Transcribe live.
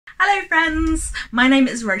Hello friends, my name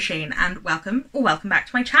is Roisin and welcome back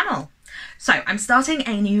to my channel. So I'm starting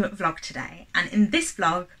a new vlog today, and in this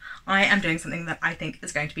vlog I am doing something that I think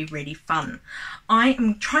is going to be really fun. I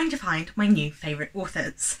am trying to find my new favourite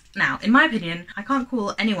authors. Now, in my opinion, I can't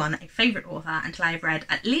call anyone a favourite author until I've read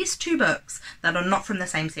at least 2 books that are not from the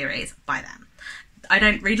same series by them. I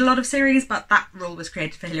don't read a lot of series, but that rule was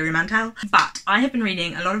created for Hilary Mantel. But I have been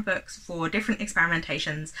reading a lot of books for different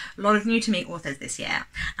experimentations, a lot of new to me authors this year,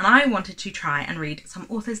 and I wanted to try and read some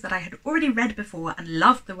authors that I had already read before and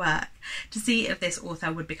loved the work to see if this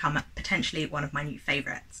author would become potentially one of my new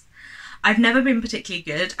favourites. I've never been particularly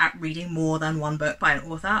good at reading more than one book by an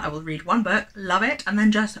author. I will read one book, love it, and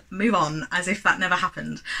then just move on as if that never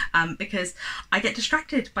happened, because I get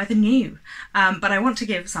distracted by the new. But I want to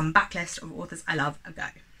give some backlist of authors I love a go.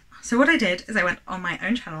 So what I did is I went on my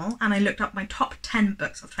own channel and I looked up my top 10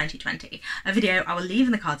 books of 2020, a video I will leave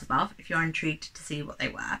in the cards above if you're intrigued to see what they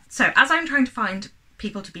were. So as I'm trying to find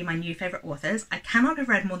people to be my new favourite authors, I cannot have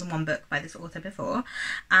read more than one book by this author before,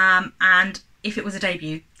 and if it was a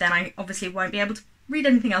debut, then I obviously won't be able to read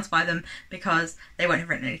anything else by them because they won't have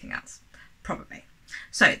written anything else, probably.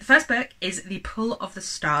 So the first book is The Pull of the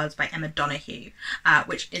Stars by Emma Donoghue,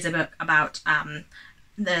 which is a book about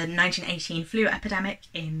the 1918 flu epidemic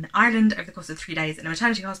in Ireland over the course of 3 days in a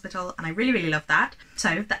maternity hospital, and I really love that.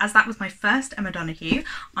 So as that was my first Emma Donoghue,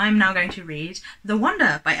 I'm now going to read The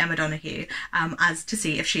Wonder by Emma Donoghue as to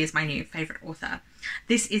see if she is my new favourite author.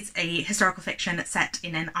 This is a historical fiction set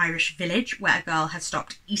in an Irish village where a girl has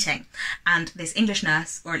stopped eating, and this English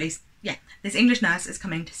nurse, or at least, yeah, this English nurse is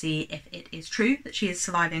coming to see if it is true that she is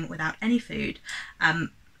surviving without any food,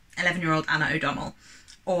 11-year-old Anna O'Donnell,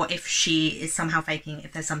 or if she is somehow faking,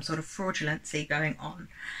 if there's some sort of fraudulency going on.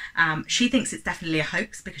 She thinks it's definitely a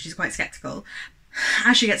hoax because she's quite sceptical.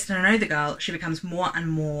 As she gets to know the girl, she becomes more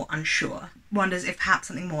and more unsure, wonders if perhaps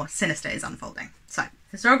something more sinister is unfolding. So,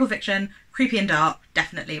 historical fiction, creepy and dark,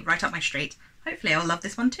 definitely right up my street. Hopefully I'll love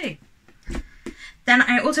this one too. Then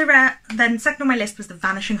I also read, second on my list was The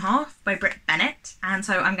Vanishing Half by Brit Bennet, and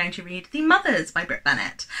so I'm going to read The Mothers by Brit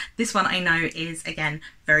Bennet. This one I know is, again,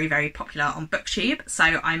 very popular on BookTube,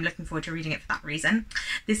 so I'm looking forward to reading it for that reason.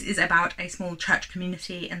 This is about a small church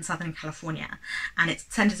community in Southern California, and it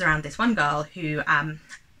centres around this one girl who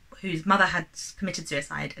whose mother had committed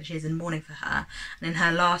suicide and she is in mourning for her, and in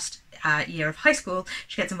her last year of high school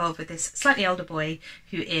she gets involved with this slightly older boy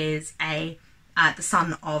who is the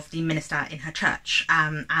son of the minister in her church,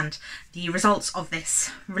 and the results of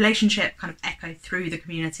this relationship kind of echo through the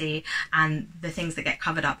community, and the things that get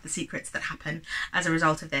covered up, the secrets that happen as a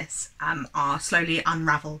result of this are slowly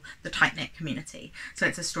unravel the tight-knit community. So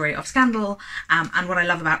it's a story of scandal, and what I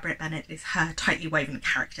love about Brit Bennet is her tightly woven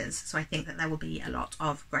characters, so I think that there will be a lot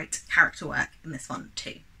of great character work in this one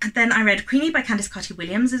too. And then I read Queenie by Candice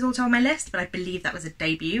Carty-Williams is also on my list, but I believe that was a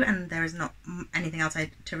debut and there is not anything else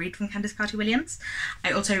to read from Candice Carty-Williams. I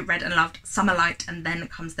also read and loved Summer Light and Then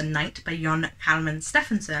Comes the Night by Kalman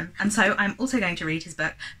Stefansson, and so I'm also going to read his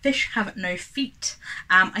book Fish Have No Feet.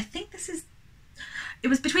 I think it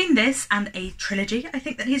was between this and a trilogy I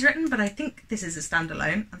think that he's written, but I think this is a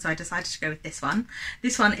standalone, and so I decided to go with this one.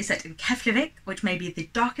 This one is set in Keflavik, which may be the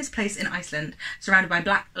darkest place in Iceland, surrounded by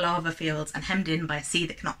black lava fields and hemmed in by a sea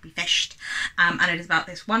that cannot be fished. And it is about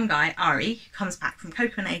this one guy, Ari, who comes back from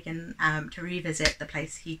Copenhagen to revisit the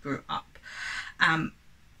place he grew up,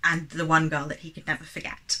 and the one girl that he could never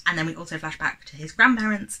forget. And then we also flash back to his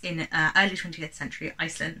grandparents in early 20th century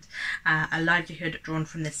Iceland. A livelihood drawn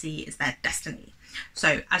from the sea is their destiny.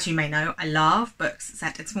 So, as you may know, I love books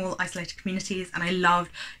set in small isolated communities, and I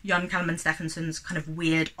loved Kalman Stefansson's kind of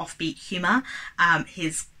weird offbeat humour,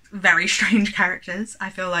 his very strange characters. I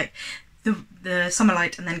feel like the Summer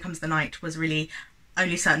Light and Then Comes the Night was really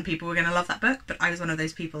only certain people were going to love that book, but I was one of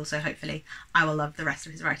those people, so hopefully I will love the rest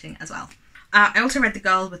of his writing as well. I also read The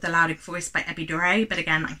Girl with the Loud Voice by Ebbie Doré, but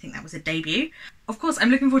again, I think that was a debut. Of course, I'm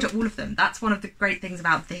looking forward to all of them. That's one of the great things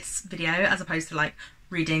about this video, as opposed to like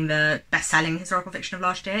reading the best-selling historical fiction of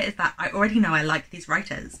last year, is that I already know I like these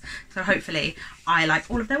writers. So hopefully I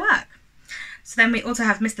like all of their work. So then we also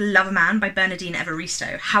have Mr. Loverman by Bernardine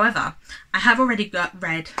Evaristo. However, I have already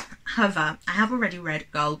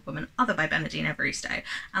read Girl, Woman, Other by Bernardine Evaristo,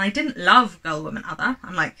 and I didn't love Girl, Woman, Other,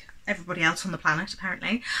 unlike everybody else on the planet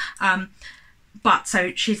apparently. But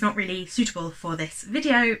so she's not really suitable for this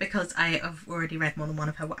video because I have already read more than one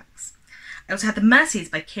of her works. I also had The Mercies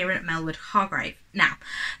by Kiran Millwood Hargrave. Now,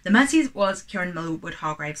 The Mercies was Kiran Millwood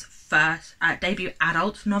Hargrave's first debut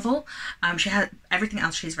adult novel. Everything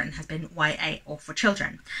else she's written has been YA or for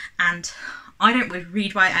children, and I don't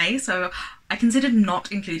read YA, so I considered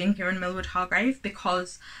not including Kiran Millwood Hargrave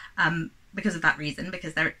because because of that reason,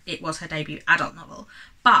 because it was her debut adult novel.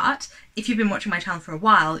 But if you've been watching my channel for a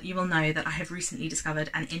while, you will know that I have recently discovered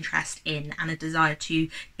an interest in and a desire to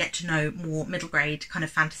get to know more middle grade kind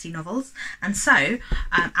of fantasy novels. And so,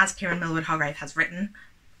 as Kiran Millwood Hargrave has written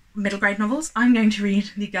middle grade novels, I'm going to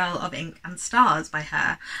read The Girl of Ink and Stars by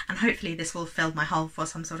her, and hopefully this will fill my hole for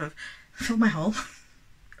some sort of... fill my hole?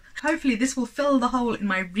 Hopefully this will fill the hole in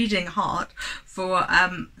my reading heart for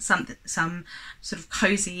some sort of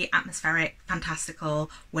cosy, atmospheric,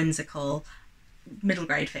 fantastical, whimsical middle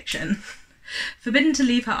grade fiction. Forbidden to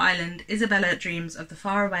leave her island, Isabella dreams of the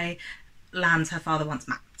faraway lands her father once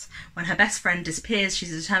mapped. When her best friend disappears,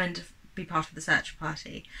 she's determined to be part of the search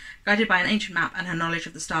party. Guided by an ancient map and her knowledge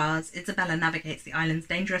of the stars, Isabella navigates the island's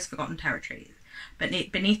dangerous, forgotten territories. But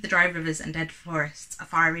beneath the dry rivers and dead forests, a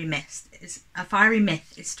fiery myth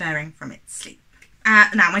is stirring from its sleep.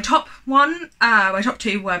 Now, my top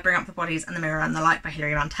two were Bring Up the Bodies and The Mirror and the Light by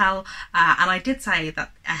Hilary Mantel. And I did say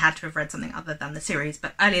that I had to have read something other than the series,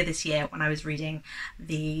 but earlier this year when I was reading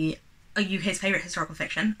the UK's favourite historical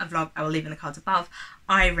fiction, a vlog I will leave in the cards above,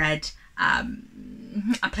 I read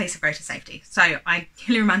A Place of Greater Safety. So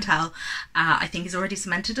Hilary Mantel, I think, is already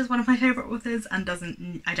cemented as one of my favourite authors, and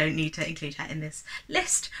I don't need to include her in this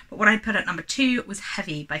list. But what I put at number 2 was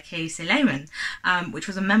Heavy by Kiese, Laymon, which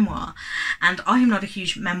was a memoir. And I am not a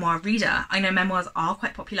huge memoir reader. I know memoirs are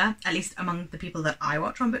quite popular, at least among the people that I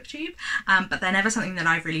watch on BookTube, but they're never something that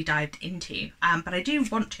I've really dived into. But I do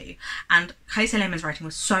want to. And Kiese Laymon's writing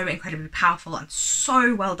was so incredibly powerful and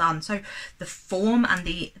so well done. So the form and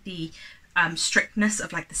the strictness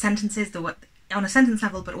of like the sentences, on a sentence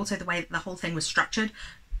level, but also the way that the whole thing was structured,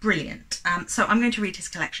 brilliant. So I'm going to read his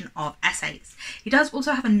collection of essays. He does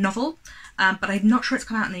also have a novel, but I'm not sure it's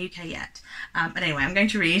come out in the UK yet. But anyway, I'm going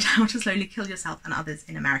to read How to Slowly Kill Yourself and Others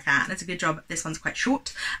in America, and it's a good job this one's quite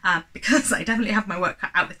short, because I definitely have my work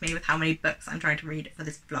cut out with me with how many books I'm trying to read for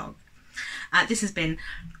this vlog. This has been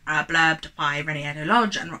blurbed by Renee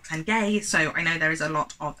Edo-Lodge and Roxane Gay, so I know there is a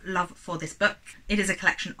lot of love for this book. It is a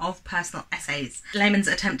collection of personal essays. Laymon's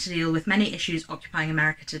attempt to deal with many issues occupying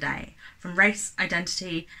America today, from race,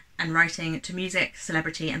 identity and writing to music,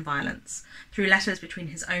 celebrity and violence. Through letters between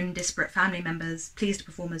his own disparate family members, pleas to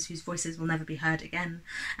performers whose voices will never be heard again,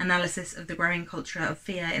 analysis of the growing culture of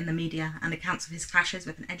fear in the media, and accounts of his clashes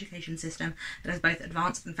with an education system that has both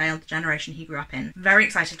advanced and failed the generation he grew up in. Very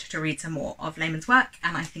excited to read some more of Laymon's work,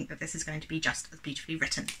 and I think that this is going to be just as beautifully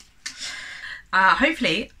written.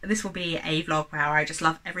 Hopefully this will be a vlog where I just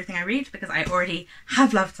love everything I read, because I already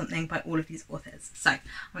have loved something by all of these authors. So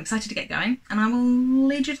I'm excited to get going, and I will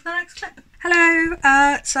lead you to the next clip. Hello,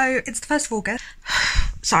 so it's the 1st of August.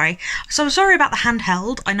 Sorry. So I'm sorry about the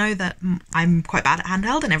handheld. I know that I'm quite bad at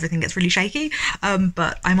handheld and everything gets really shaky,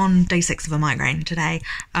 but I'm on day 6 of a migraine today.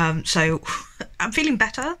 So I'm feeling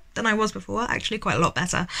better than I was before, actually quite a lot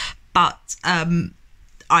better, but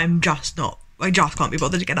I just can't be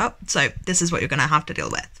bothered to get up, so this is what you're going to have to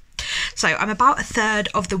deal with. So I'm about a third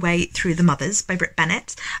of the way through The Mothers by Brit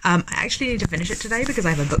Bennet. I actually need to finish it today because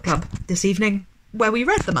I have a book club this evening where we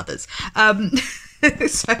read The Mothers.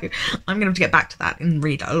 So I'm going to have to get back to that and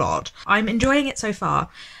read a lot. I'm enjoying it so far.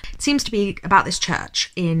 It seems to be about this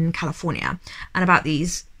church in California and about the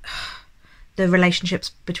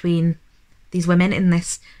relationships between these women in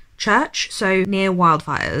this church, so near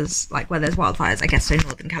wildfires, like where there's wildfires, I guess, so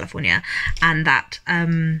Northern California, and that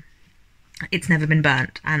it's never been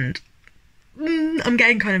burnt, and I'm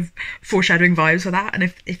getting kind of foreshadowing vibes for that, and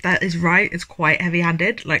if that is right, it's quite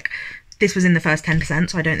heavy-handed. Like, this was in the first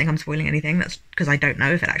 10%, so I don't think I'm spoiling anything. That's because I don't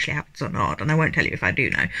know if it actually happens or not, and I won't tell you if I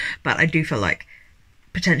do know, but I do feel like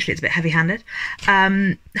potentially it's a bit heavy-handed.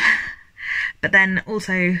 But then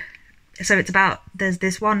also, so it's about, there's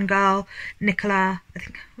this one girl, Nicola, I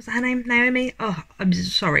think, was that her name? Naomi? Oh, I'm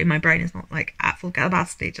sorry, my brain is not like at full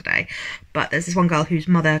capacity today. But there's this one girl whose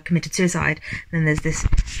mother committed suicide. And then there's this,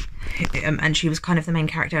 and she was kind of the main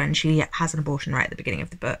character, and she has an abortion right at the beginning of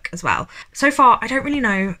the book as well. So far, I don't really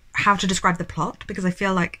know how to describe the plot, because I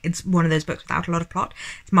feel like it's one of those books without a lot of plot.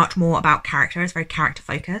 It's much more about character. It's very character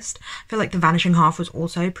focused. I feel like The Vanishing half was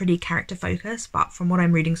also pretty character focused, but from what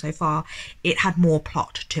I'm reading so far, it had more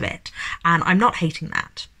plot to it, and I'm not hating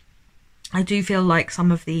that. I do feel like some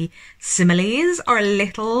of the similes are a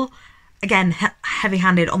little, again,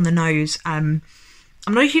 heavy-handed on the nose. I'm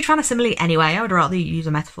not a huge fan of simile anyway. I would rather use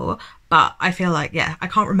a metaphor, but I feel like, yeah, I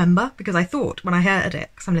can't remember, because I thought when I heard it,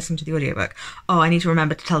 because I'm listening to the audiobook, oh, I need to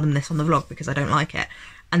remember to tell them this on the vlog because I don't like it.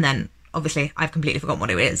 And then obviously I've completely forgotten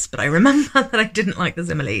what it is, but I remember that I didn't like the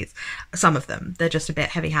similes. Some of them, they're just a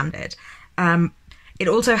bit heavy-handed. It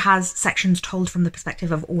also has sections told from the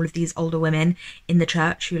perspective of all of these older women in the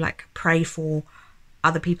church who like pray for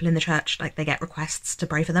other people in the church, like, they get requests to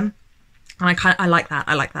pray for them. And I like that.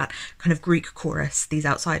 I like that kind of Greek chorus, these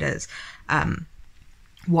outsiders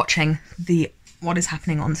watching what is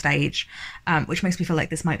happening on stage, which makes me feel like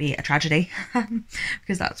this might be a tragedy,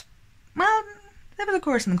 because that's, well, there was a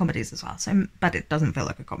chorus in the comedies as well, so, but it doesn't feel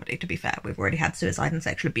like a comedy, to be fair. We've already had suicide and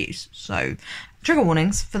sexual abuse, so trigger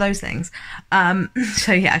warnings for those things.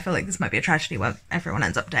 So yeah, I feel like this might be a tragedy where everyone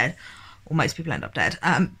ends up dead, or most people end up dead,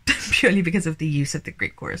 purely because of the use of the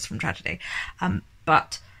Greek chorus from tragedy.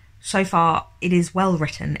 But so far, it is well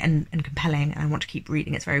written and compelling, and I want to keep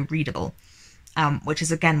reading. It's very readable, which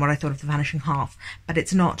is, again, what I thought of The Vanishing Half, but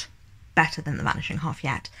it's not better than The Vanishing Half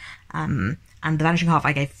yet. And The Vanishing Half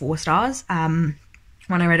I gave 4 stars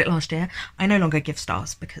when I read it last year. I no longer give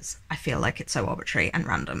stars because I feel like it's so arbitrary and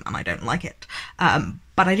random, and I don't like it.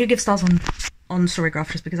 But I do give stars on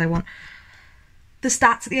Storygraph just because I want the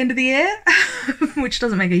stats at the end of the year, which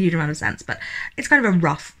doesn't make a huge amount of sense, but it's kind of a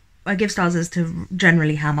rough... I give stars as to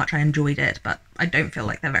generally how much I enjoyed it, but I don't feel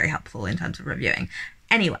like they're very helpful in terms of reviewing.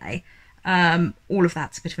 Anyway, all of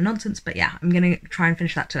that's a bit of a nonsense, but yeah, I'm going to try and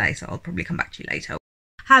finish that today, so I'll probably come back to you later.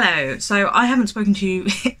 Hello, so I haven't spoken to you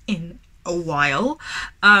in a while,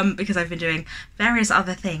 because I've been doing various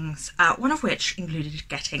other things, one of which included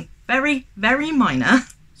getting very, very minor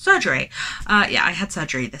surgery. Yeah, I had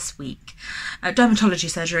surgery this week, dermatology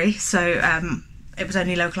surgery, so it was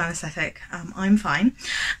only local anaesthetic. I'm fine.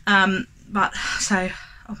 But so,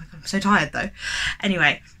 oh my god, I'm so tired though.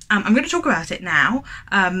 Anyway, I'm going to talk about it now.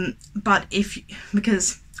 But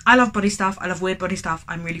because I love body stuff, I love weird body stuff,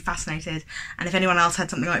 I'm really fascinated. And if anyone else had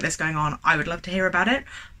something like this going on, I would love to hear about it.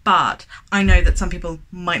 But I know that some people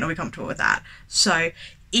might not be comfortable with that. So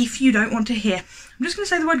if you don't want to hear, I'm just going to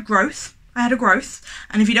say the word growth. I had a growth.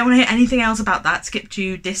 And if you don't want to hear anything else about that, skip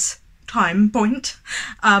to this time point.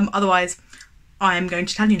 Otherwise, I'm going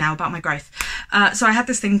to tell you now about my growth. So I had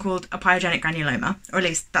this thing called a pyogenic granuloma, or at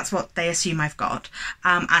least that's what they assume I've got,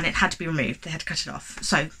 and it had to be removed. They had to cut it off.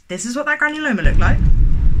 So this is what that granuloma looked like.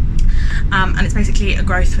 And it's basically a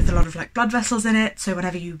growth with a lot of like blood vessels in it, so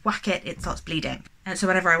whenever you whack it, it starts bleeding. And so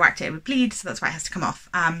whenever I whacked it, it would bleed, so that's why it has to come off.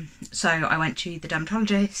 So I went to the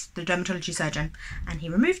dermatologist, the dermatology surgeon, and he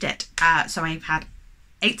removed it. So I've had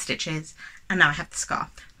 8 stitches, and now I have the scar.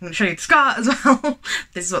 I'm going to show you the scar as well.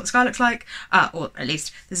 This is what the scar looks like, or at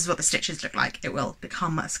least this is what the stitches look like. It will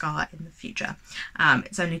become a scar in the future.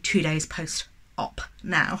 It's only 2 days post-op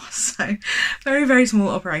now, so very, very small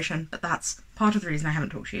operation, but that's part of the reason I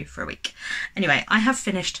haven't talked to you for a week. Anyway, I have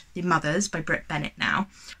finished The Mothers by Bennet now.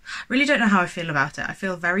 Really don't know how I feel about it. I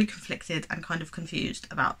feel very conflicted and kind of confused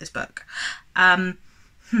about this book. I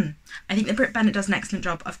think that Bennet does an excellent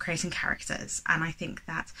job of creating characters, and I think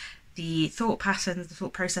that the thought patterns, the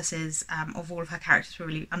thought processes of all of her characters were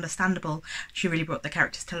really understandable. She really brought the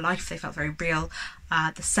characters to life. They felt very real.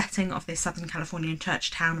 The setting of this Southern Californian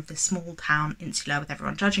church town, of this small town, insular, with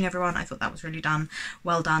everyone judging everyone, I thought that was really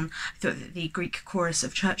well done. I thought that the Greek chorus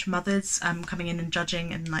of church mothers coming in and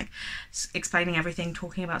judging and like explaining everything,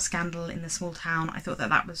 talking about scandal in the small town, I thought that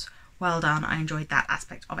that was well done. I enjoyed that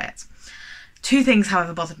aspect of it. 2 things,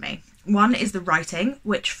 however, bothered me. One is the writing,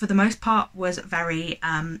 which for the most part was very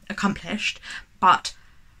accomplished, but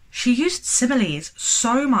she used similes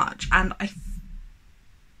so much, and okay,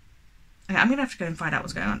 I'm going to have to go and find out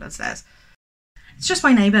what's going on downstairs. It's just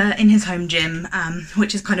my neighbour in his home gym,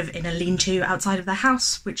 which is kind of in a lean-to outside of their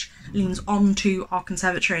house, which leans onto our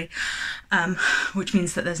conservatory, which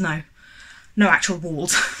means that there's no actual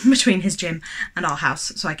walls between his gym and our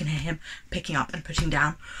house, so I can hear him picking up and putting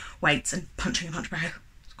down weights and punching a punch bag.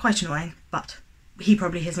 It's quite annoying, but he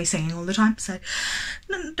probably hears me singing all the time, so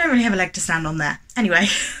don't really have a leg to stand on there. Anyway,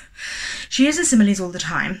 she uses similes all the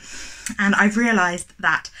time, and I've realised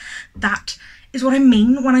that that is what I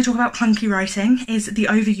mean when I talk about clunky writing, is the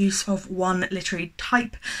overuse of one literary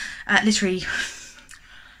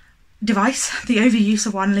device, the overuse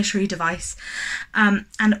of one literary device. And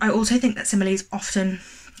I also think that similes often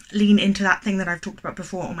lean into that thing that I've talked about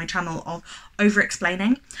before on my channel of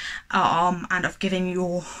over-explaining, and of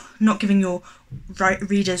not giving your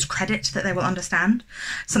readers credit that they will understand.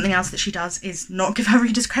 Something else that she does is not give her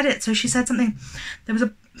readers credit. So she said something, there was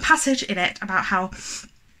a passage in it about how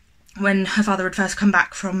when her father had first come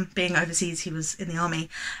back from being overseas, he was in the army,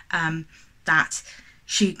 that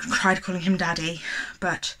she tried calling him daddy,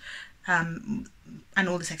 but and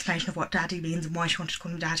all this explanation of what daddy means and why she wanted to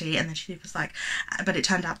call him daddy, and then she was like, but it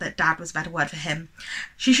turned out that dad was a better word for him.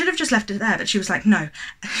 She should have just left it there, but she was like, no.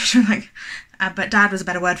 She was like, but dad was a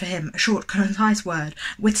better word for him, a short, concise word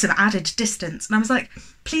with some added distance. And I was like,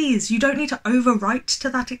 please, you don't need to overwrite to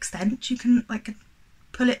that extent. You can like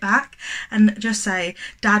pull it back and just say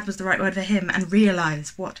dad was the right word for him, and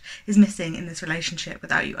realise what is missing in this relationship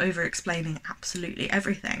without you over explaining absolutely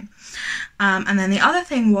everything. And then the other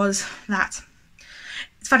thing was that,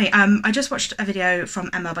 it's funny, I just watched a video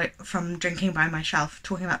from Emma from Drinking by My Shelf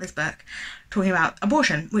talking about this book, talking about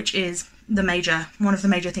abortion, which is one of the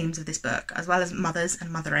major themes of this book, as well as mothers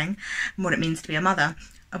and mothering and what it means to be a mother.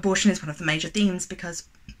 Abortion is one of the major themes because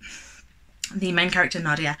the main character,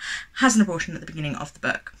 Nadia, has an abortion at the beginning of the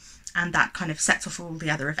book, and that kind of sets off all the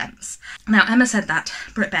other events. Now, Emma said that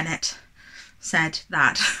Brit Bennet said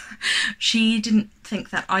that she didn't think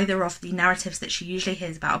that either of the narratives that she usually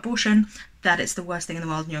hears about abortion, that it's the worst thing in the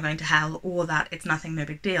world and you're going to hell, or that it's nothing, no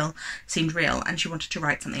big deal, seemed real, and she wanted to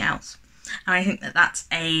write something else. And I think that that's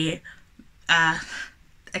a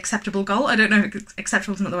acceptable goal. I don't know if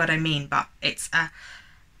acceptable is not the word I mean, but it's a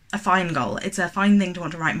fine goal. It's a fine thing to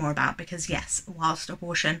want to write more about, because yes, whilst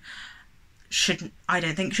abortion I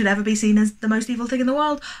don't think should ever be seen as the most evil thing in the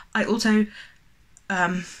world, I also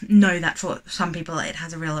know that for some people it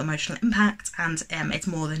has a real emotional impact, and it's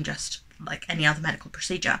more than just like any other medical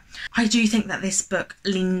procedure. I do think that this book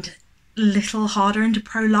leaned a little harder into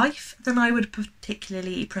pro-life than I would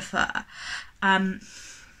particularly prefer.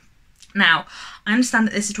 Now, I understand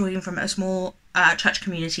that this is talking from a small church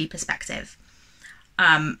community perspective,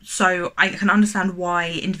 so I can understand why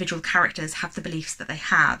individual characters have the beliefs that they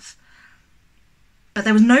have. But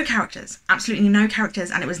there was no characters, absolutely no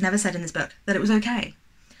characters, and it was never said in this book that it was okay,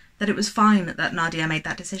 that it was fine that Nadia made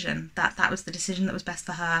that decision, that that was the decision that was best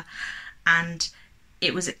for her, and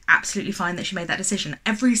it was absolutely fine that she made that decision.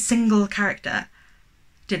 Every single character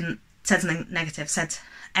said something negative, said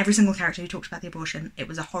every single character who talked about the abortion, it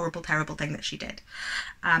was a horrible, terrible thing that she did.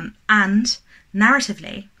 And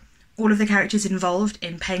narratively, all of the characters involved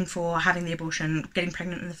in paying for having the abortion, getting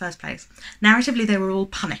pregnant in the first place, narratively they were all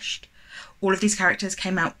punished. All of these characters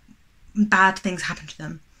came out, bad things happened to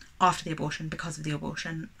them after the abortion, because of the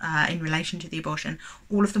abortion, in relation to the abortion.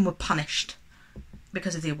 All of them were punished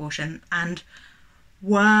because of the abortion and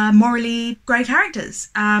were morally grey characters,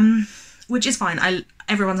 which is fine.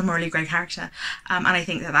 Everyone's a morally grey character, and I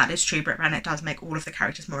think that that is true. Brit Bennet does make all of the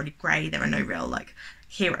characters morally grey. There are no real like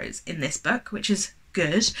heroes in this book, which is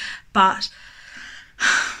good, but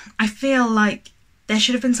I feel like there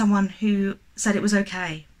should have been someone who said it was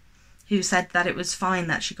okay, who said that it was fine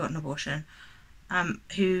that she got an abortion,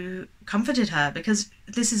 who comforted her, because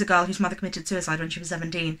this is a girl whose mother committed suicide when she was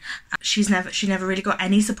 17. She never really got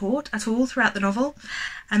any support at all throughout the novel,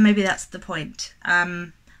 and maybe that's the point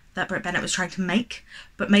that Brit Bennet was trying to make,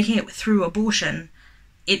 but making it through abortion,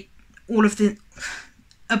 all of the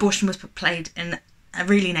abortion was played in a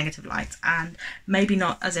really negative light, and maybe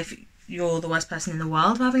not as if you're the worst person in the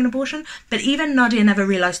world for having an abortion, but even Nadia never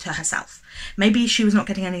realised to herself. Maybe she was not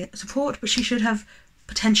getting any support, but she should have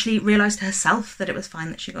potentially realised to herself that it was fine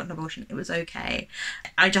that she got an abortion. It was okay.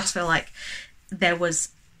 I just feel like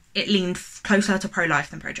it leaned closer to pro-life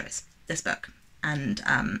than pro-choice, this book, and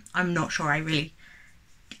I'm not sure I really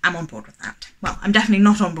am on board with that. Well, I'm definitely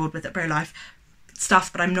not on board with the pro-life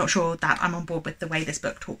stuff, but I'm not sure that I'm on board with the way this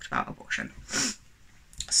book talked about abortion.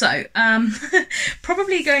 So,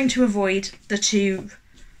 probably going to avoid the two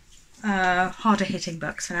harder hitting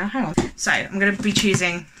books for now. Hang on. So, I'm going to be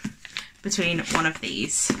choosing between one of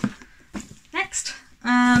these next,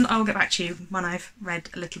 and I'll get back to you when I've read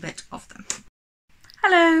a little bit of them.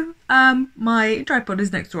 Hello, my tripod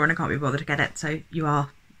is next door and I can't be bothered to get it, so you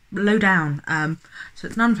are low down, so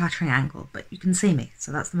it's an unflattering angle, but you can see me,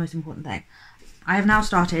 so that's the most important thing. I have now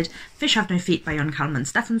started Fish Have No Feet by Kalman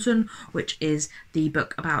Stefansson, which is the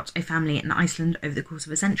book about a family in Iceland over the course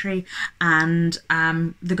of a century, and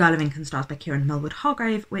The Girl of Ink and Stars by Kiran, Millwood,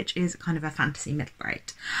 Hargrave, which is kind of a fantasy middle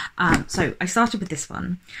grade. So I started with this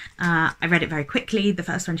one. I read it very quickly, the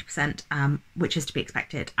first 20%, which is to be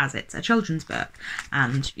expected as it's a children's book,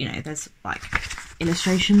 and you know, there's like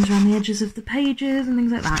illustrations around the edges of the pages and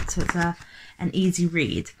things like that, so it's an easy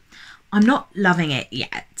read. I'm not loving it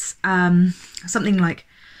yet. Something like,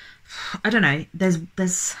 I don't know,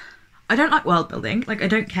 I don't like world building. Like, I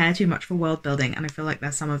don't care too much for world building, and I feel like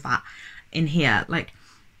there's some of that in here. Like,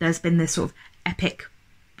 there's been this sort of epic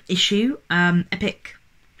issue. There's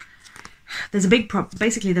a big problem.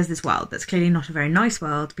 Basically, there's this world that's clearly not a very nice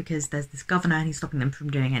world, because there's this governor and he's stopping them from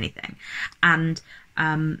doing anything. And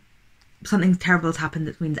something terrible has happened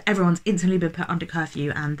that means everyone's instantly been put under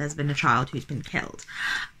curfew, and there's been a child who's been killed.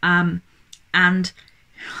 And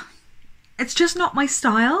it's just not my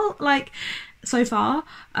style, like, so far.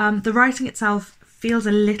 The writing itself feels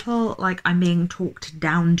a little like I'm being talked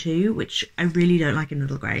down to, which I really don't like in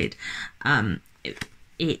middle grade.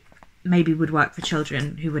 maybe would work for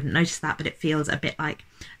children who wouldn't notice that, but it feels a bit like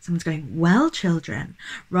someone's going, well, children,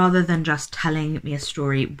 rather than just telling me a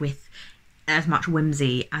story with as much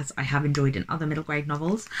whimsy as I have enjoyed in other middle grade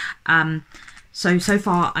novels. So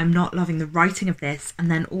far I'm not loving the writing of this, and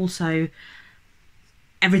then also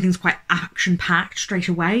everything's quite action-packed straight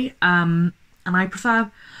away, and I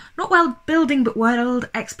prefer not world building but world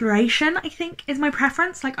exploration, I think, is my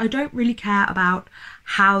preference. Like, I don't really care about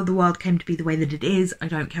how the world came to be the way that it is. I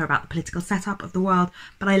don't care about the political setup of the world,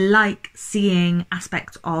 but I like seeing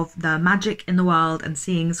aspects of the magic in the world and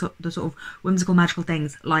seeing the sort of whimsical magical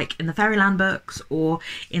things, like in the Fairyland books or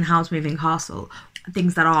in Howl's Moving Castle.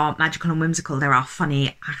 Things that are magical and whimsical, there are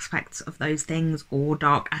funny aspects of those things, or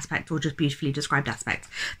dark aspects, or just beautifully described aspects.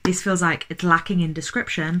 This feels like it's lacking in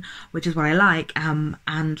description, which is what I like, and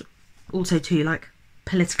also too, like,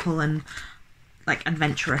 political and like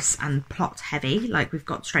adventurous and plot heavy. Like, we've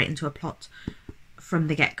got straight into a plot from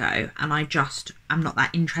the get-go, and I'm not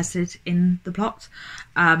that interested in the plot.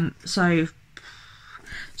 So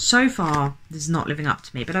far this is not living up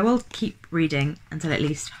to me, but I will keep reading until at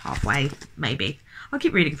least halfway, maybe. I'll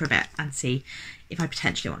keep reading for a bit and see if I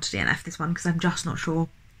potentially want to DNF this one, because I'm just not sure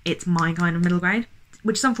it's my kind of middle grade,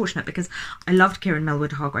 which is unfortunate because I loved Kiran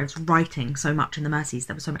Millwood Hargrave's writing so much in the Mercies.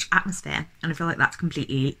 There was so much atmosphere, and I feel like that's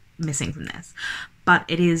completely missing from this. But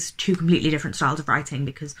it is two completely different styles of writing,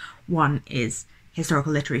 because one is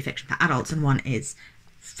historical literary fiction for adults and one is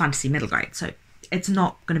fantasy middle grade, so it's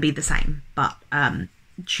not going to be the same. But I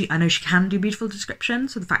know she can do beautiful description,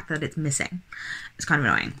 so the fact that it's missing is kind of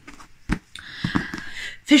annoying.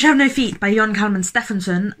 Fish Have No Feet by Kalman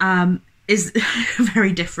Stefansson is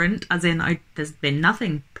very different, as in there's been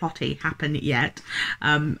nothing plotty happen yet,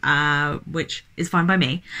 which is fine by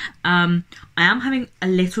me. I am having a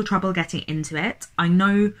little trouble getting into it. I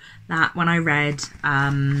know that when I read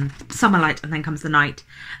Summerlight and Then Comes the Night,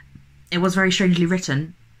 it was very strangely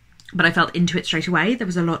written, but I felt into it straight away. There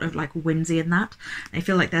was a lot of like whimsy in that. I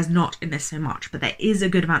feel like there's not in this so much, but there is a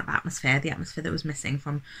good amount of atmosphere, the atmosphere that was missing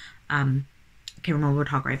from Kiran Millwood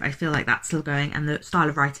Hargrave. I feel like that's still going, and the style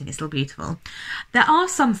of writing is still beautiful. There are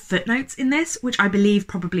some footnotes in this which I believe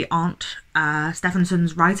probably aren't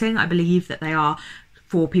Stefansson's writing. I believe that they are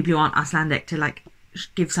for people who aren't Icelandic, to like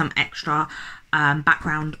give some extra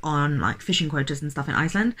background on like fishing quotas and stuff in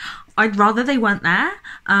Iceland. I'd rather they weren't there.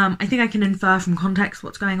 I think I can infer from context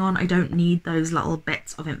what's going on. I don't need those little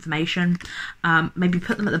bits of information. Maybe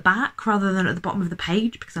put them at the back rather than at the bottom of the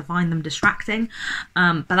page, because I find them distracting.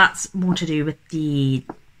 But that's more to do with the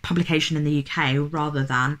publication in the UK rather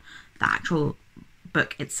than the actual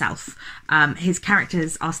book itself. His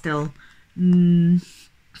characters are still written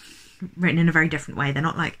in a very different way. They're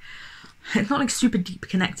not like, it's not like super deep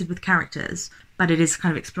connected with characters, but it is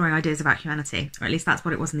kind of exploring ideas about humanity, or at least that's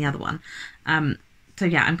what it was in the other one. So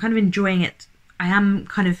yeah, I'm kind of enjoying it. I am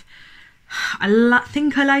kind of,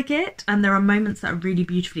 think I like it, and there are moments that are really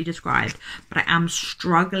beautifully described, but I am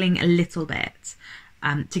struggling a little bit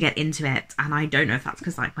to get into it, and I don't know if that's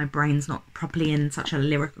because like my brain's not properly in such a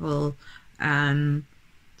lyrical,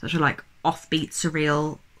 such a like offbeat,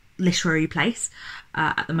 surreal literary place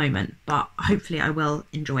at the moment, but hopefully I will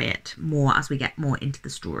enjoy it more as we get more into the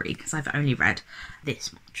story, because I've only read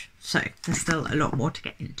this much, so there's still a lot more to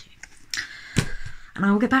get into, and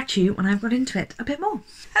I will get back to you when I've got into it a bit more.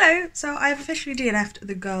 Hello, so I've officially DNF'd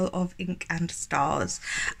The Girl of Ink and Stars,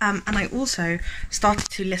 and I also started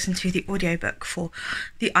to listen to the audiobook for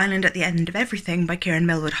The Island at the End of Everything by Kiran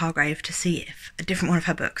Millwood Hargrave to see if a different one of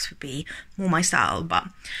her books would be more my style, but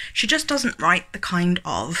she just doesn't write the kind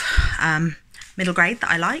of middle grade that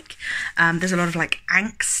I like. There's a lot of like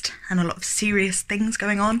angst and a lot of serious things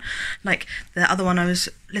going on. Like the other one I was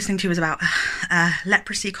listening to was about a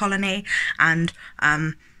leprosy colony and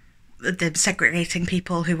the segregating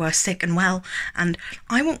people who were sick and well, and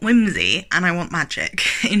I want whimsy and I want magic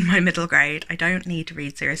in my middle grade. I don't need to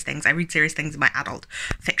read serious things. I read serious things in my adult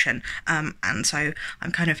fiction, and so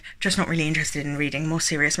I'm kind of just not really interested in reading more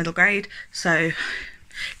serious middle grade. So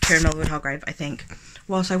Kiran Millwood Hargrave, I think,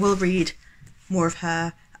 whilst I will read more of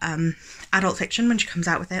her adult fiction when she comes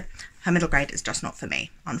out with it, her middle grade is just not for me,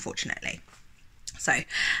 unfortunately. So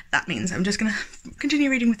that means I'm just going to continue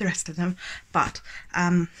reading with the rest of them, but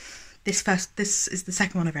this is the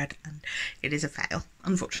second one I've read, and it is a fail,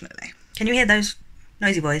 unfortunately. Can you hear those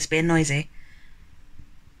noisy boys being noisy?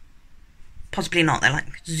 Possibly not, they're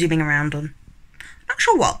like zooming around on, not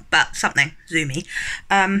sure what, but something zoomy.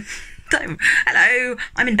 So, hello,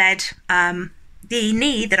 I'm in bed. The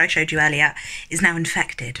knee that I showed you earlier is now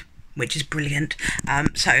infected, which is brilliant.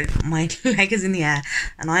 So my leg is in the air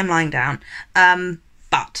and I'm lying down.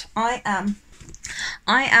 But I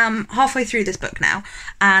I am halfway through this book now,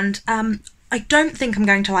 and I don't think I'm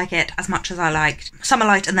going to like it as much as I liked Summer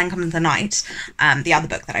Light and Then Comes the Night, the other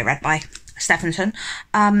book that I read by Stefansson.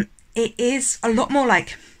 It is a lot more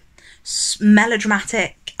like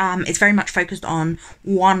melodramatic. It's very much focused on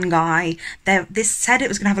one guy. This said it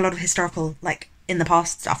was going to have a lot of historical, like, in the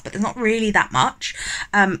past stuff, but there's not really that much.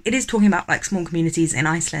 It is talking about like small communities in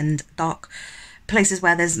Iceland, dark places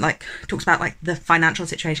where there's like, talks about like the financial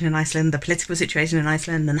situation in Iceland, the political situation in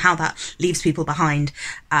Iceland, and how that leaves people behind.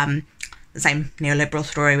 The same neoliberal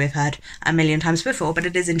story we've heard a million times before, but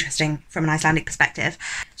it is interesting from an Icelandic perspective.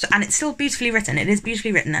 So, and it's still beautifully written. It is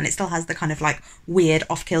beautifully written, and it still has the kind of like weird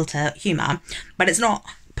off-kilter humour, but it's not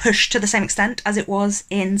pushed to the same extent as it was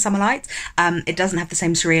in Summer Light. It doesn't have the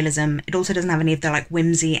same surrealism. It also doesn't have any of the like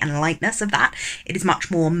whimsy and lightness of that. It is much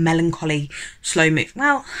more melancholy, slow move.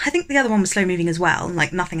 Well, I think the other one was slow moving as well,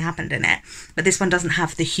 like nothing happened in it, but this one doesn't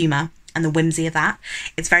have the humour and the whimsy of that.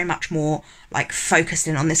 It's very much more like focused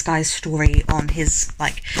in on this guy's story, on his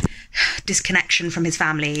like disconnection from his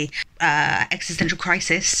family, existential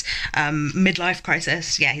crisis, midlife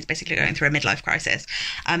crisis. Yeah, he's basically going through a midlife crisis.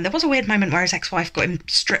 There was a weird moment where his ex-wife got him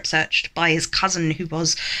strip searched by his cousin, who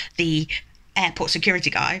was the airport security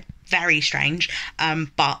guy. Very strange,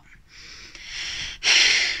 but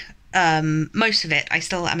most of it I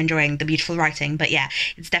still am enjoying the beautiful writing, but yeah,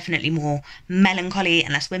 it's definitely more melancholy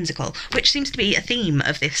and less whimsical, which seems to be a theme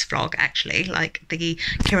of this vlog actually. Like the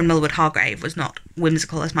Kiran Millwood Hargrave was not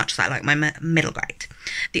whimsical as much as I like my middle grade.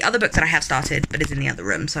 The other book that I have started, but is in the other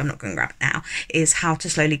room, so I'm not going to grab it now, is How to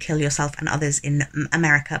Slowly Kill Yourself and Others in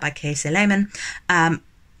America by Kiese Laymon.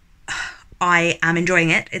 I am enjoying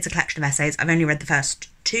it. It's a collection of essays. I've only read the first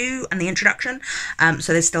 2 and the introduction,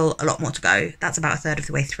 so there's still a lot more to go. That's about a third of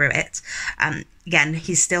the way through it. Again,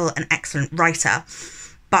 he's still an excellent writer,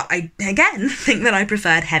 but I, again, think that I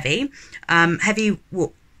preferred Heavy. Heavy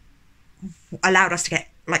allowed us to get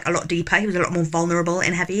like a lot deeper. He was a lot more vulnerable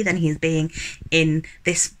in Heavy than he's being in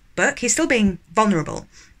this book. He's still being vulnerable,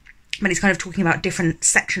 but he's kind of talking about different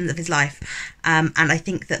sections of his life, and I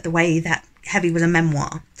think that the way that Heavy was a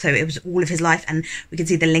memoir, so it was all of his life, and we could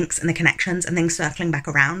see the links and the connections and things circling back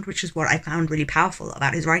around, which is what I found really powerful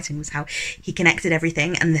about his writing, was how he connected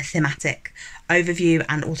everything and the thematic overview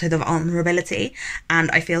and also the vulnerability. And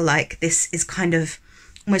I feel like this is kind of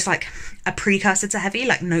almost like a precursor to Heavy,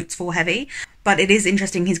 like notes for Heavy. But it is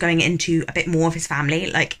interesting, he's going into a bit more of his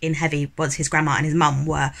family. Like in Heavy was his grandma and his mum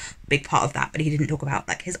were a big part of that, but he didn't talk about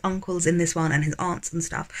like his uncles in this one and his aunts and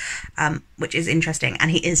stuff, which is interesting.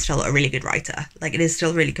 And he is still a really good writer. Like it is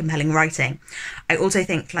still really compelling writing. I also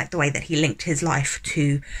think like the way that he linked his life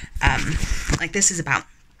to, like this is about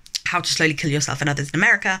how to slowly kill yourself and others in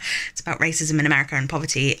America. It's about racism in America and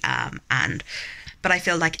poverty, but I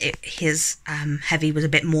feel like his Heavy was a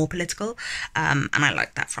bit more political, and I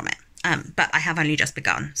like that from it. But I have only just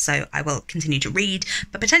begun, so I will continue to read,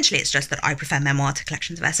 but potentially it's just that I prefer memoir to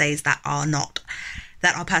collections of essays that are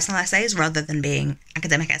personal essays rather than being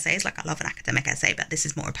academic essays. Like I love an academic essay, but this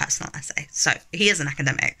is more a personal essay. So he is an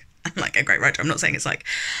academic and like a great writer. I'm not saying it's like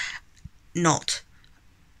not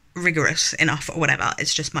rigorous enough or whatever.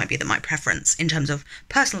 It's just might be that my preference in terms of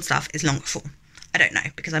personal stuff is longer form. I don't know,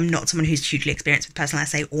 because I'm not someone who's hugely experienced with personal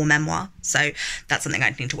essay or memoir, so that's something I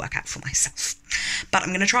need to work out for myself. But I'm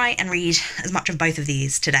going to try and read as much of both of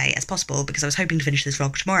these today as possible, because I was hoping to finish this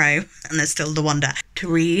vlog tomorrow, and there's still the wonder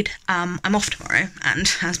to read. I'm off tomorrow,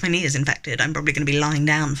 and as my knee is infected, I'm probably going to be lying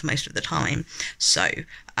down for most of the time, so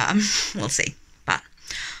we'll see. But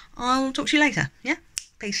I'll talk to you later, yeah?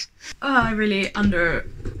 Peace. Oh, I really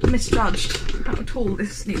misjudged how tall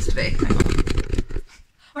this needs to be.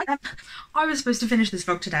 Hang on. I was supposed to finish this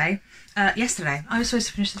vlog yesterday. I was supposed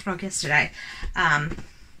to finish this vlog yesterday. I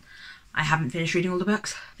haven't finished reading all the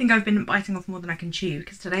books. I think I've been biting off more than I can chew,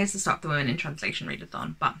 because today is the start of the Women in Translation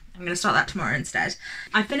readathon, but I'm going to start that tomorrow instead.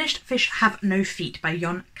 I finished Fish Have No Feet by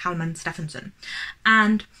Kalman Stefansson,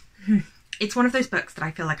 and it's one of those books that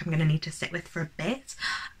I feel like I'm going to need to sit with for a bit,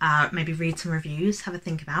 maybe read some reviews, have a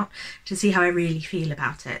think about, to see how I really feel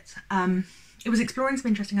about it. It was exploring some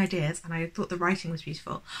interesting ideas, and I thought the writing was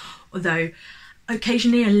beautiful, although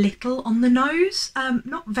occasionally a little on the nose.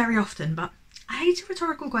 Not very often, but I hate a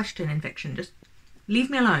rhetorical question in fiction. Just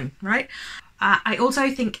leave me alone, right? I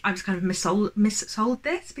also think I was kind of missold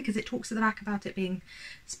this, because it talks at the back about it being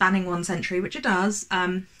spanning 1 century, which it does,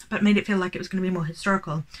 but made it feel like it was going to be more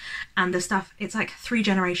historical. And the stuff, it's like 3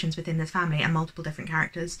 generations within this family and multiple different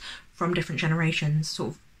characters from different generations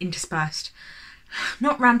sort of interspersed.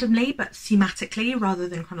 Not randomly, but thematically rather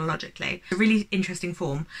than chronologically. A really interesting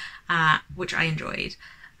form, which I enjoyed.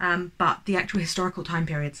 But the actual historical time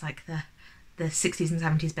periods, like the the 60s and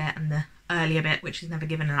 70s bit and the earlier bit, which is never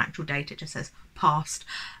given an actual date, it just says past,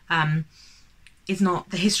 is not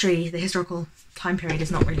the historical time period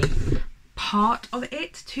is not really part of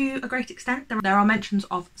it to a great extent. There are mentions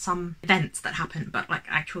of some events that happen, but like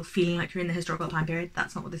actual feeling like you're in the historical time period,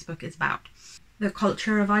 that's not what this book is about. The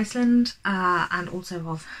culture of Iceland and also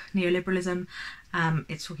of neoliberalism,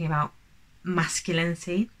 it's talking about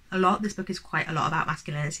masculinity a lot. This book is quite a lot about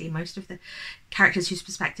masculinity. Most of the characters whose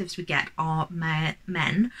perspectives we get are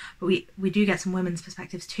men, but we do get some women's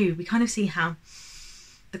perspectives too. We kind of see how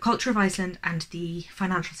the culture of Iceland and the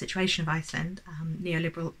financial situation of Iceland,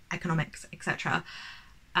 neoliberal economics, etc.,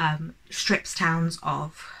 strips towns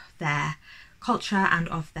of their culture and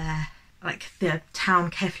of their, like the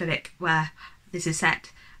town Keflavik where this is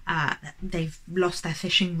set. They've lost their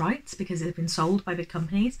fishing rights because they've been sold by big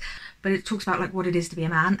companies. But it talks about like what it is to be a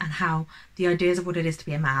man and how the ideas of what it is to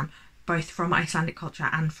be a man, both from Icelandic culture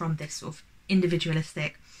and from this sort of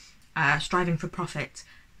individualistic, striving for profit,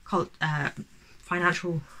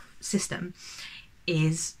 financial system,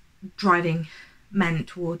 is driving men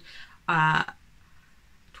towards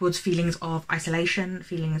feelings of isolation,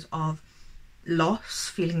 feelings of loss,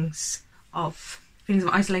 feelings of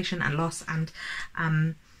isolation and loss and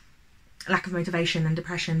lack of motivation and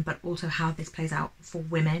depression, but also how this plays out for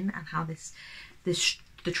women and how the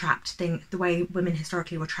trapped thing, the way women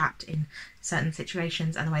historically were trapped in certain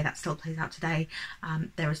situations and the way that still plays out today.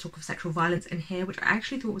 There was talk of sexual violence in here, which I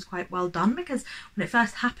actually thought was quite well done, because when it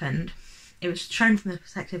first happened, it was shown from the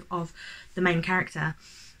perspective of the main character,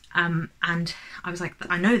 and I was like,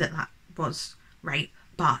 I know that was rape,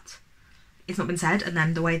 but it's not been said. And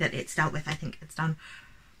then the way that it's dealt with, I think it's done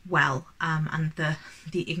well, and the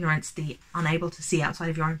ignorance, the unable to see outside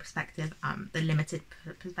of your own perspective, the limited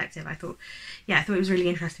perspective, I thought it was really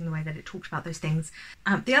interesting the way that it talked about those things.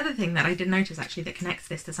 The other thing that I did notice actually that connects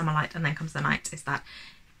this to Summer Light and Then Comes the Night is that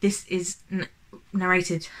this is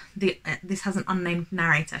narrated, this has an unnamed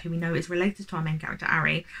narrator who we know is related to our main character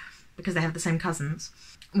Ari, because they have the same cousins.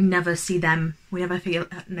 We never see them, we never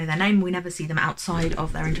know their name, we never see them outside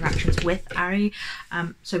of their interactions with Ari,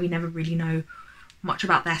 so we never really know much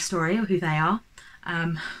about their story or who they are,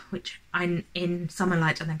 which in Summer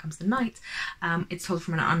Light and Then Comes the Night, it's told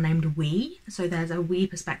from an unnamed we, so there's a we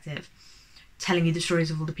perspective telling you the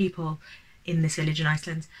stories of all the people in this village in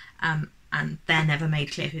Iceland, and they're never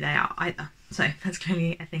made clear who they are either, so that's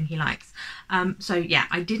clearly a thing he likes. So yeah,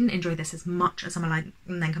 I didn't enjoy this as much as Summer Light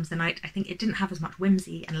and Then Comes the Night. I think it didn't have as much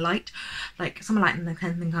whimsy and light. Like Summer Light and Then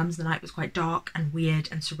Comes the Night was quite dark and weird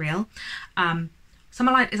and surreal.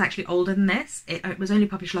 Summer Light is actually older than this. It was only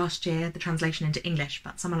published last year, the translation into English,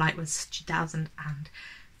 but Summer Light was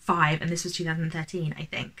 2005 and this was 2013, I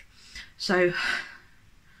think. So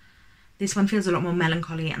this one feels a lot more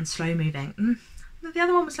melancholy and slow moving. The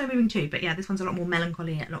other one was slow moving too, but yeah, this one's a lot more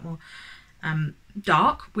melancholy and a lot more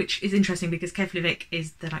dark, which is interesting because Keflavik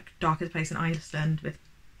is the like darkest place in Iceland, with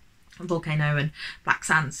a volcano and black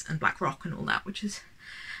sands and black rock and all that, which is,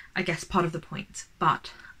 I guess, part of the point.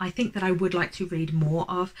 But I think that I would like to read more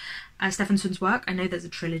of Stefansson's work. I know there's a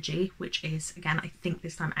trilogy, which is, again, I think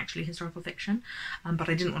this time actually historical fiction, but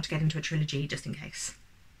I didn't want to get into a trilogy just in case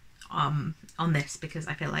on this, because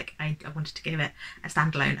I feel like I wanted to give it a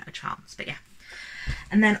standalone a chance. But yeah.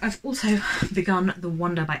 And then I've also begun The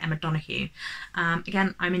Wonder by Emma Donoghue.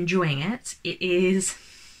 Again, I'm enjoying it. It is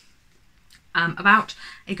about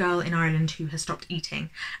a girl in Ireland who has stopped eating,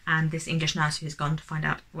 and this English nurse who has gone to find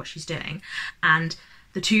out what she's doing. And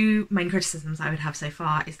the two main criticisms I would have so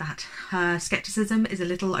far is that her scepticism is a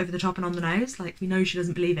little over the top and on the nose. Like, we know she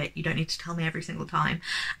doesn't believe it, you don't need to tell me every single time.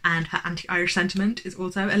 And her anti-Irish sentiment is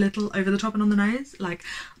also a little over the top and on the nose. Like,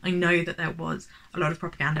 I know that there was a lot of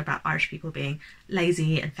propaganda about Irish people being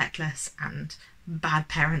lazy and feckless and bad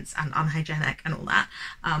parents and unhygienic and all that,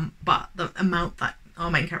 but the amount that our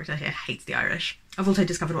main character here hates the Irish. I've also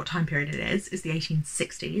discovered what time period it is the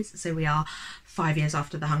 1860s, so we are 5 years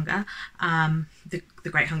after the hunger, the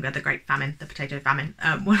Great Hunger, the Great Famine, the Potato Famine,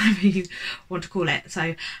 whatever you want to call it.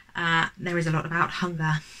 So there is a lot about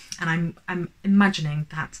hunger, and I'm imagining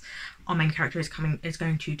that our main character is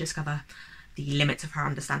going to discover the limits of her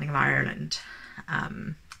understanding of Ireland,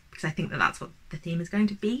 because I think that that's what the theme is going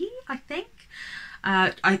to be, I think.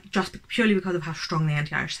 Just purely because of how strong the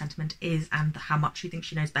anti-Irish sentiment is and how much she thinks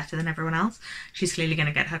she knows better than everyone else. She's clearly going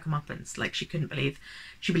to get her comeuppance. Like, she believed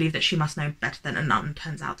that she must know better than a nun.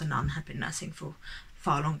 Turns out the nun had been nursing for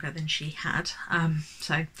far longer than she had.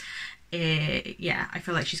 Yeah, I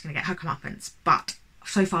feel like she's going to get her comeuppance. But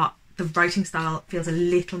so far, the writing style feels a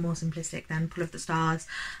little more simplistic than Pull of the Stars.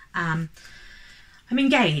 I'm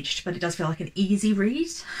engaged, but it does feel like an easy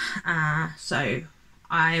read. So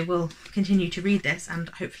I will continue to read this and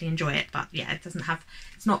hopefully enjoy it. But yeah,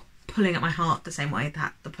 it's not pulling at my heart the same way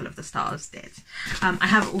that The Pull of the Stars did. I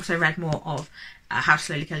have also read more of How to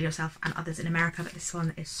Slowly Kill Yourself and Others in America, but this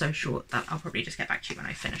one is so short that I'll probably just get back to you when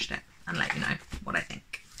I've finished it and let you know what I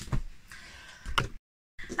think.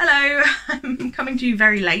 Hello! I'm coming to you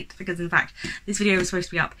very late because in fact this video was supposed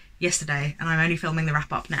to be up yesterday and I'm only filming the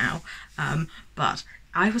wrap up now, but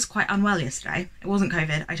I was quite unwell yesterday. It wasn't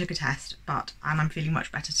COVID, I took a test, and I'm feeling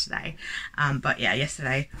much better today. But yeah,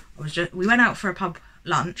 yesterday we went out for a pub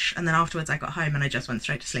lunch and then afterwards I got home and I just went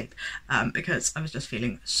straight to sleep because I was just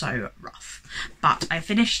feeling so rough. But I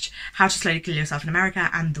finished How to Slowly Kill Yourself in America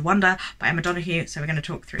and The Wonder by Emma Donoghue, so we're going to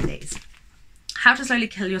talk through these. How to Slowly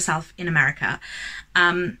Kill Yourself in America.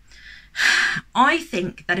 I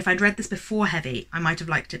think that if I'd read this before Heavy, I might have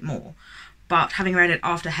liked it more. But having read it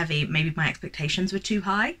after Heavy, maybe my expectations were too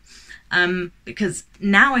high. Because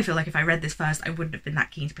now I feel like if I read this first, I wouldn't have been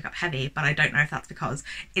that keen to pick up Heavy, but I don't know if that's because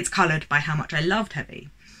it's coloured by how much I loved Heavy.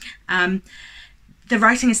 The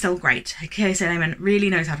writing is still great. Kiese Laymon really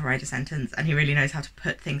knows how to write a sentence and he really knows how to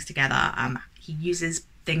put things together. He uses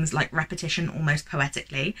things like repetition almost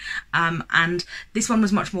poetically, and this one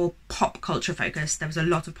was much more pop culture focused. There was a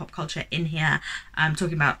lot of pop culture in here,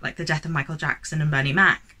 talking about like the death of Michael Jackson and Bernie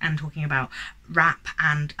Mac, and talking about rap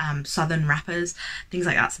and southern rappers, things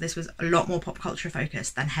like that. So this was a lot more pop culture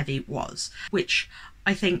focused than Heavy was, which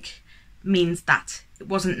I think means that it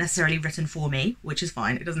wasn't necessarily written for me, which is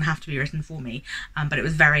fine, it doesn't have to be written for me, but it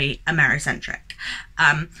was very Americentric,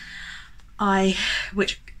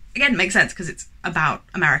 which again makes sense because it's about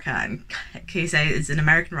America and Kiese is an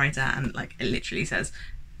American writer and like it literally says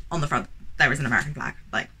on the front there is an American flag,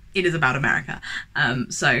 like it is about America,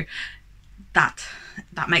 so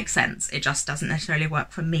that makes sense. It just doesn't necessarily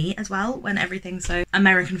work for me as well when everything's so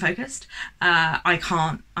American focused.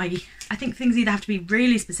 I think things either have to be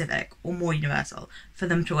really specific or more universal for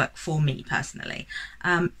them to work for me personally.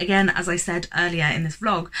 Again, as I said earlier in this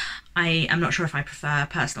vlog, I am not sure if I prefer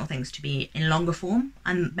personal things to be in longer form,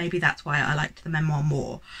 and maybe that's why I liked the memoir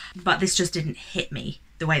more, but this just didn't hit me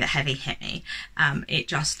the way that Heavy hit me.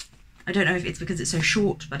 I don't know if it's because it's so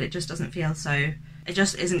short, but it just doesn't feel so, it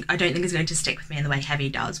just isn't, I don't think it's going to stick with me in the way Heavy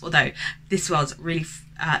does, although this was really,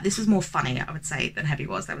 this was more funny, I would say, than Heavy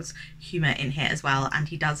was. There was humour in here as well, and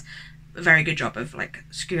he does a very good job of like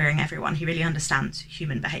skewering everyone. He really understands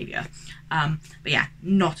human behaviour. But yeah,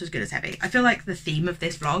 not as good as Heavy. I feel like the theme of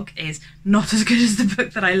this vlog is not as good as the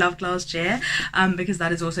book that I loved last year, because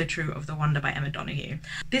that is also true of The Wonder by Emma Donoghue.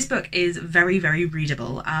 This book is very, very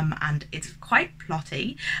readable, and it's quite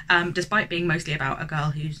plotty, despite being mostly about a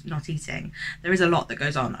girl who's not eating. There is a lot that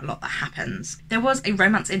goes on, a lot that happens. There was a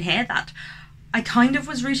romance in here that I kind of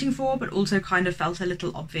was rooting for, but also kind of felt a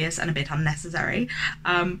little obvious and a bit unnecessary.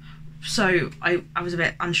 So I was a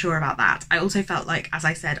bit unsure about that. I also felt like, as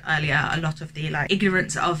I said earlier, a lot of the like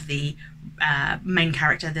ignorance of the main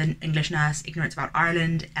character, the English nurse, ignorance about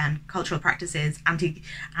Ireland and cultural practices,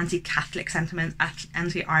 anti-Catholic sentiment,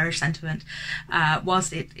 anti-Irish sentiment,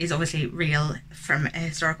 whilst it is obviously real from a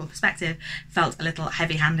historical perspective, felt a little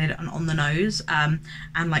heavy-handed and on the nose,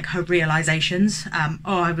 and like her realizations,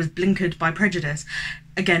 oh, I was blinkered by prejudice,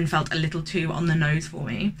 again felt a little too on the nose for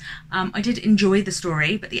me. I did enjoy the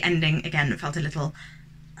story, but the ending again felt a little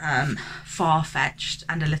far-fetched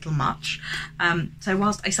and a little much. So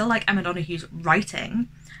whilst I still like Emma Donoghue's writing,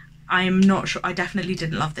 I'm not sure, I definitely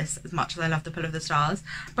didn't love this as much as I loved The Pull of the Stars.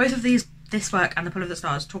 Both of these, this work and The Pull of the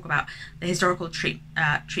Stars, talk about the historical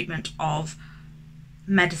treatment of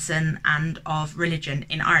medicine and of religion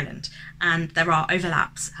in Ireland, and there are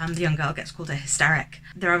overlaps. The young girl gets called a hysteric.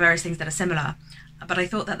 There are various things that are similar, but I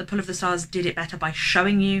thought that The Pull of the Stars did it better by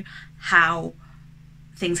showing you how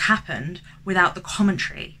things happened without the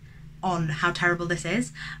commentary on how terrible this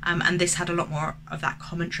is, and this had a lot more of that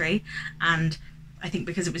commentary, and I think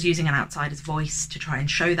because it was using an outsider's voice to try and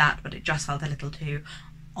show that, but it just felt a little too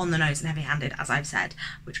on the nose and heavy-handed, as I've said,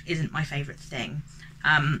 which isn't my favourite thing.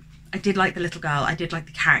 I did like the little girl, I did like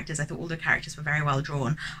the characters, I thought all the characters were very well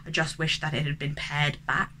drawn. I just wish that it had been pared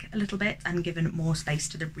back a little bit and given more space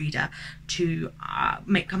to the reader to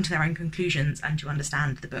come to their own conclusions and to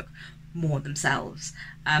understand the book more themselves.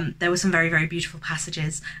 There were some very, very beautiful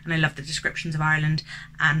passages, and I loved the descriptions of Ireland,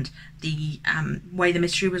 and the way the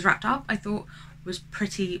mystery was wrapped up I thought was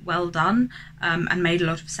pretty well done, and made a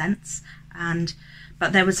lot of sense.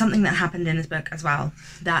 But there was something that happened in this book as well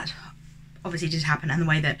that obviously did happen, and the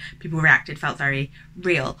way that people reacted felt very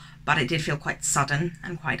real, but it did feel quite sudden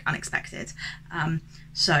and quite unexpected.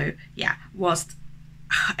 So yeah, whilst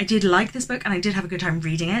I did like this book and I did have a good time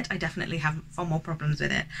reading it, I definitely have far more problems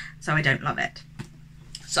with it, so I don't love it.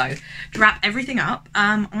 So to wrap everything up,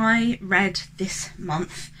 I read this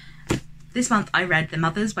month I read The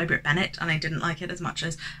Mothers by Bennet, and I didn't like it as much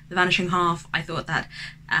as The Vanishing Half. I thought that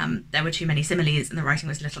there were too many similes and the writing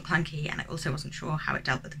was a little clunky, and I also wasn't sure how it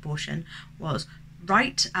dealt with abortion was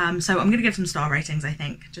right. So I'm going to give some star ratings, I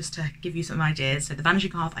think, just to give you some ideas. So The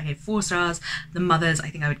Vanishing Half I gave 4 stars. The Mothers I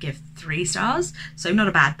think I would give 3 stars. So not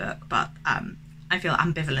a bad book, but I feel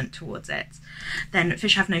ambivalent towards it. Then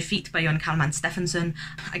Fish Have No Feet by Kalman Stefansson,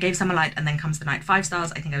 I gave Summer Light and Then Comes the Night 5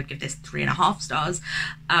 stars. I think I would give this 3.5 stars.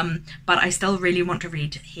 But I still really want to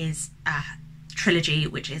read his trilogy,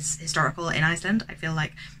 which is historical in Iceland. I feel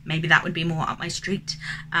like maybe that would be more up my street.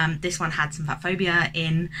 This one had some fat phobia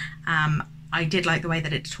in. I did like the way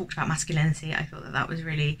that it talked about masculinity. I thought that that was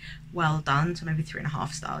really well done, so maybe 3.5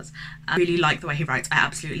 stars. I really like the way he writes. I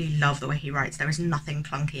absolutely love the way he writes. There is nothing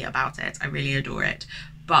clunky about it. I really adore it.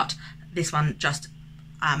 But this one just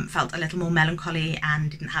felt a little more melancholy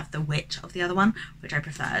and didn't have the wit of the other one, which I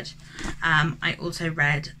preferred. I also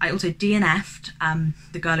DNF'd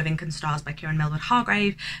The Girl of Ink and Stars by Kiran, Millwood,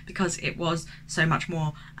 Hargrave, because it was so much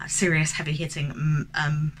more serious, heavy-hitting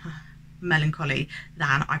melancholy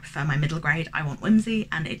than I prefer my middle grade. I want whimsy,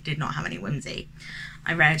 and it did not have any whimsy.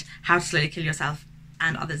 I read How to Slowly Kill Yourself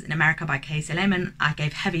and Others in America by Kiese, Laymon. I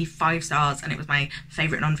gave heavy 5 stars, and it was my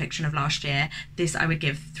favourite non-fiction of last year. This I would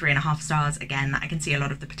give 3.5 stars. Again, I can see a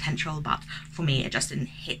lot of the potential, but for me it just didn't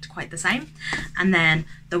hit quite the same. And then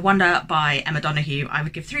The Wonder by Donoghue I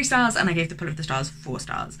would give 3 stars, and I gave The Pull of the Stars 4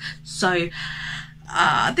 stars. So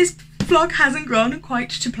this vlog hasn't gone quite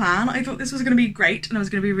to plan. I thought this was going to be great and I was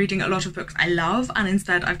going to be reading a lot of books I love, and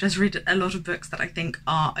instead I've just read a lot of books that I think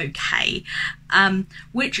are okay,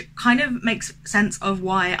 which kind of makes sense of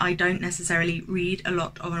why I don't necessarily read a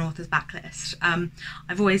lot of an author's backlist.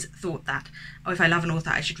 I've always thought that, oh, if I love an author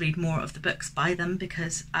I should read more of the books by them,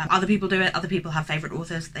 because other people do it. Other people have favourite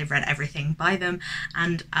authors, they've read everything by them,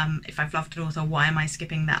 and if I've loved an author, why am I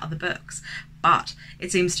skipping their other books? But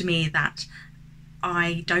it seems to me that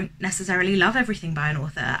I don't necessarily love everything by an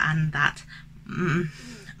author, and that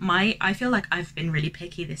I feel like I've been really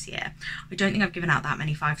picky this year. I don't think I've given out that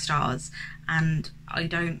many 5 stars, and I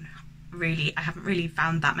haven't really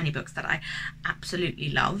found that many books that I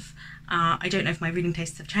absolutely love. I don't know if my reading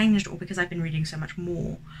tastes have changed, or because I've been reading so much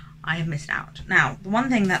more I have missed out. Now, the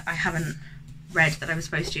one thing that I haven't read that I was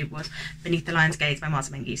supposed to was Beneath the Lion's Gaze by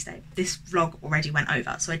Martin Kiese. This vlog already went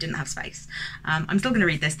over, so I didn't have space. I'm still going to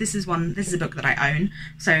read this. This is a book that I own,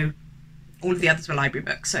 so all of the others were library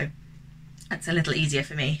books, so it's a little easier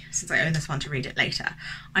for me since I own this one to read it later.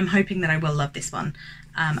 I'm hoping that I will love this one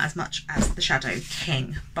as much as The Shadow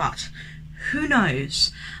King, but who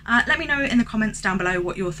knows? Let me know in the comments down below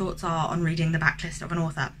what your thoughts are on reading the backlist of an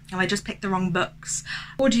author. Have I just picked the wrong books?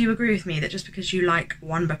 Or do you agree with me that just because you like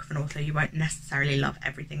one book of an author, you won't necessarily love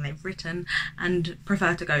everything they've written and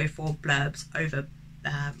prefer to go for blurbs over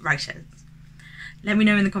writers? Let me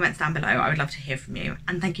know in the comments down below. I would love to hear from you,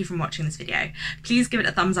 and thank you for watching this video. Please give it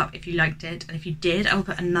a thumbs up if you liked it, and if you did, I will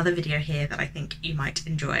put another video here that I think you might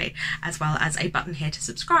enjoy, as well as a button here to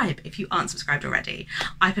subscribe if you aren't subscribed already.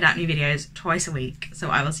 I put out new videos twice a week, so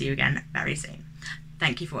I will see you again very soon.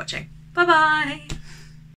 Thank you for watching. Bye bye!